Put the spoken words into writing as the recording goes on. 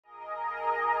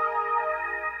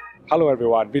Hello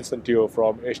everyone, Vincent Teo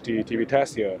from HDTV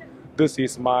Test here. This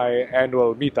is my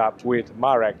annual meetup with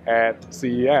Marek at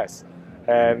CES,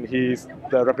 and he's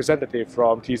the representative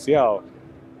from TCL,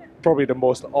 probably the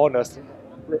most honest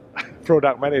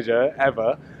product manager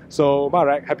ever. So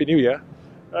Marek, Happy New Year.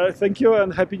 Thank you,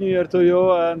 and Happy New Year to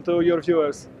you and to your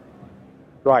viewers.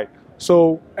 Right,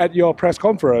 so at your press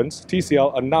conference,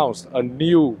 TCL announced a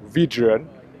new Vidrian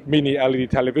mini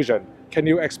LED television. Can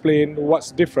you explain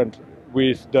what's different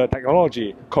with the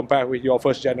technology compared with your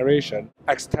first generation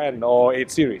X10 or 8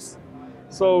 series?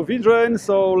 So Vidrian,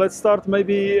 so let's start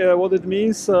maybe what it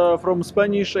means. From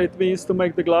Spanish it means to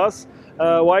make the glass.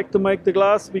 Why to make the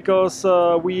glass? Because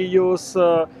we use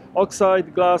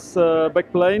oxide glass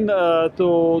backplane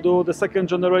to do the second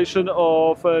generation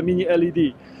of mini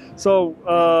LED. So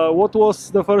what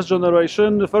was the first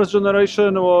generation? The first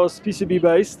generation was PCB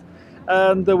based,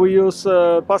 and we use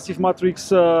passive matrix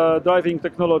driving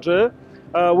technology.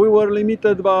 We were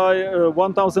limited by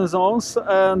 1000 zones,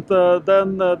 and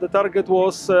then the target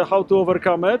was how to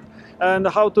overcome it and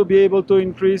how to be able to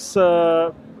increase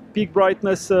peak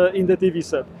brightness in the TV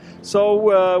set.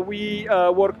 So we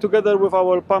work together with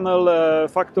our panel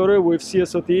factory, with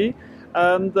CSOT,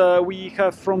 and we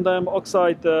have from them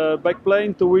oxide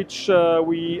backplane to which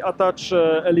we attach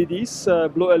LEDs,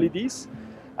 blue LEDs.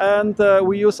 And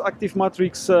we use active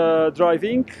matrix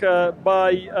driving.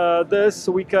 By this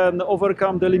we can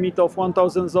overcome the limit of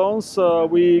 1000 zones.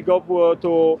 We go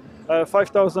to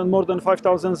 5,000, more than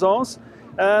 5,000 zones,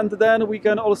 and then we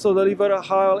can also deliver a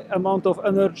high amount of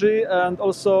energy and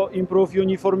also improve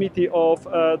uniformity of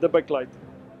the backlight.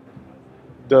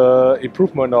 The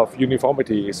improvement of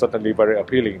uniformity is certainly very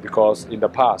appealing, because in the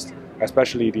past,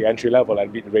 especially the entry-level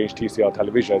and mid-range TCL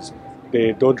televisions,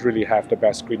 they don't really have the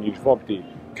best screen uniformity.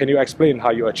 Can you explain how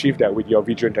you achieve that with your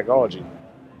Vidrian technology?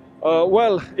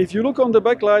 Well, if you look on the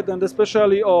backlight, and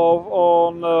especially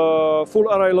on full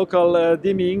array local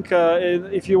dimming,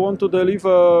 if you want to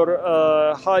deliver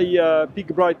high peak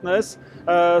brightness,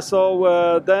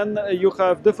 then you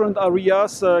have different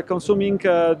areas consuming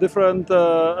different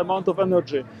amount of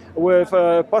energy. With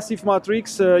passive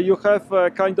matrix, you have a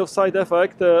kind of side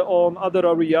effect on other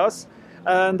areas.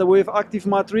 And with active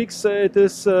matrix, it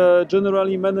is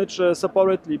generally managed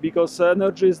separately, because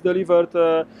energy is delivered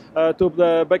to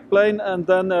the backplane, and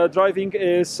then driving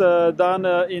is done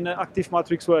in an active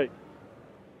matrix way.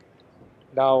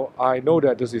 Now, I know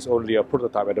that this is only a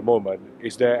prototype at the moment.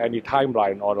 Is there any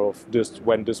timeline on of this,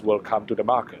 when this will come to the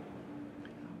market?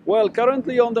 Well,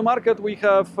 currently on the market we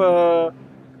have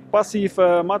passive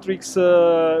matrix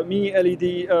mini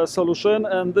LED solution,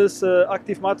 and this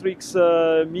active matrix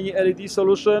mini LED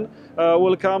solution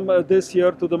will come this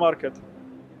year to the market.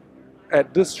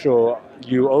 At this show,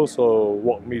 you also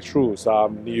walked me through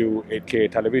some new 8K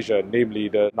television, namely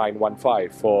the 915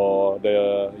 for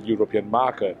the European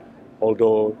market,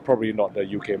 although probably not the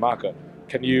UK market.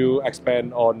 Can you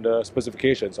expand on the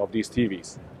specifications of these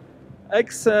TVs?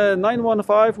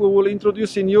 X915 we will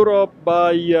introduce in Europe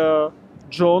by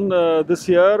June this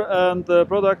year, and the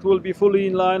product will be fully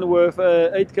in line with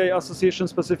 8K association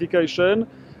specification,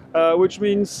 which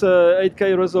means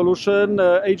 8K resolution,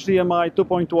 HDMI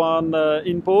 2.1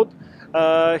 input.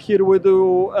 Here we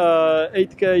do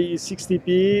 8K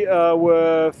 60p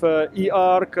with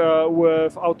eARC,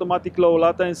 with automatic low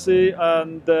latency,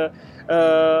 and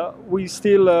we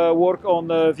still work on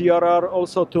VRR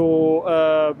also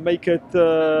to make it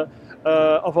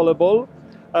available.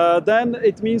 Then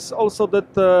it means also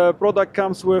that the product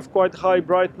comes with quite high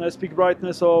brightness, peak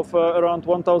brightness of around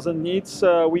 1000 nits.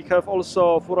 We have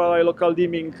also full array local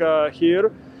dimming here.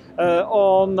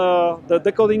 On the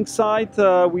decoding side,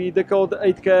 we decode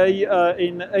 8K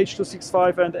in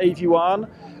H.265 and AV1.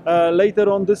 Later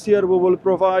on this year we will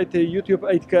provide YouTube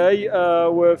 8K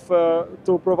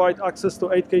to provide access to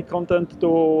 8K content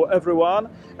to everyone.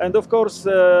 And of course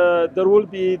there will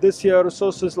be this year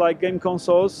sources like game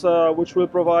consoles which will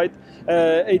provide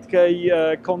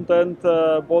 8K content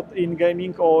both in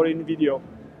gaming or in video.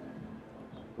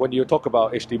 When you talk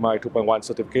about HDMI 2.1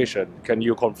 certification, can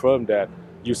you confirm that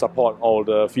you support all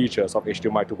the features of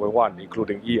HDMI 2.1,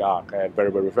 including eARC and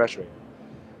variable refresh rate?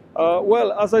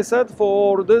 Well, as I said,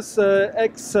 for this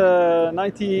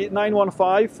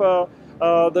X915,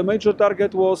 the major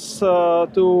target was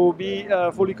to be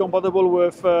fully compatible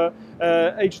with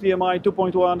HDMI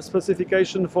 2.1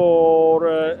 specification for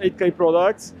 8K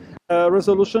products,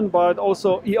 resolution, but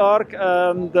also eARC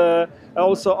and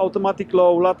also automatic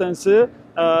low latency.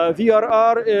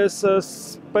 VRR is a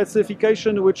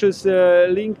specification which is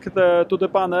linked to the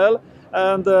panel,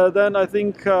 And then I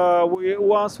think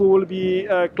once we will be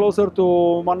closer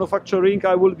to manufacturing,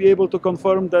 I will be able to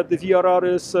confirm that the VRR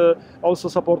is also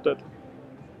supported.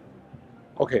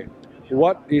 Okay,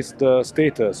 what is the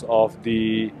status of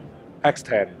the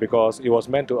X10? Because it was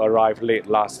meant to arrive late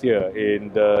last year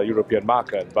in the European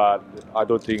market, but I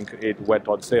don't think it went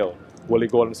on sale. Will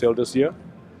it go on sale this year?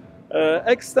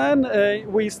 X10,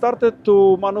 we started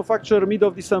to manufacture mid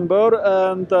of December,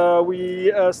 and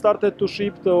we started to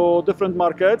ship to different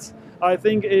markets. I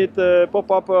think it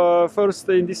popped up first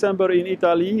in December in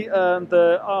Italy, and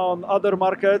on other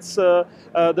markets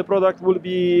the product will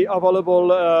be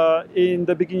available in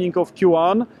the beginning of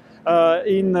Q1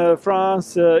 in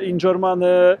France, in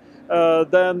Germany,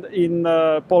 then in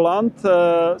Poland.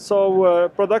 So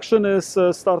production is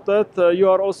started. You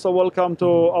are also welcome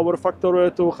to our factory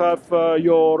to have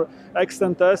your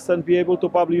X10 test and be able to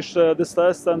publish this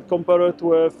test and compare it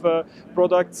with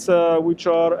products which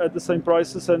are at the same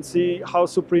prices and see how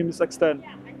supreme is X10.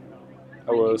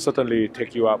 I will certainly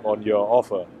take you up on your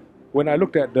offer. When I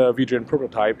looked at the Vidrian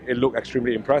prototype, it looked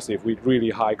extremely impressive with really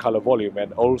high color volume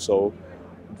and also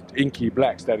inky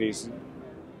blacks that is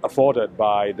afforded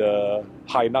by the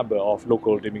high number of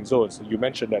local dimming zones. You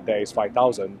mentioned that there is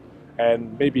 5,000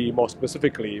 and maybe more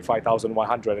specifically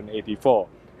 5,184.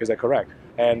 Is that correct?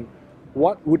 And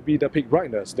what would be the peak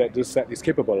brightness that this set is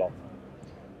capable of?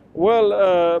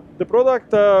 Well, the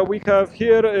product we have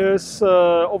here is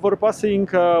overpassing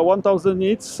 1,000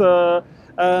 nits.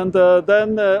 And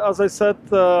then, as I said,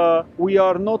 we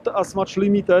are not as much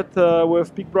limited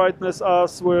with peak brightness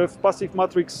as with passive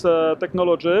matrix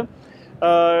technology.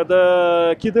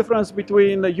 The key difference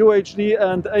between UHD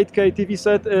and 8K TV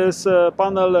set is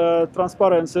panel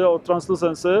transparency or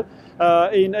translucency.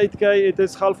 In 8K it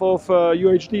is half of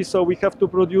UHD, so we have to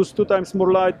produce 2 times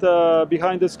more light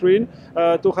behind the screen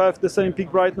to have the same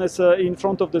peak brightness in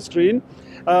front of the screen.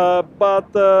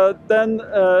 Then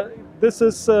this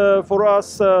is for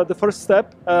us the first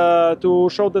step to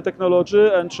show the technology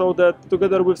and show that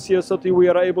together with CSOT we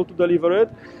are able to deliver it.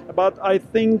 But I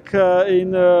think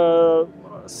in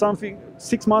something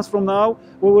 6 months from now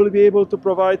we will be able to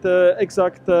provide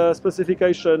exact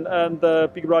specification and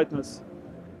peak brightness.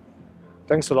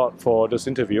 Thanks a lot for this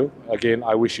interview. Again,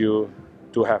 I wish you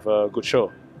to have a good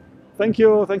show. Thank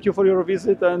you for your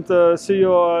visit, and see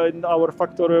you in our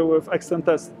factory with X10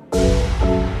 test.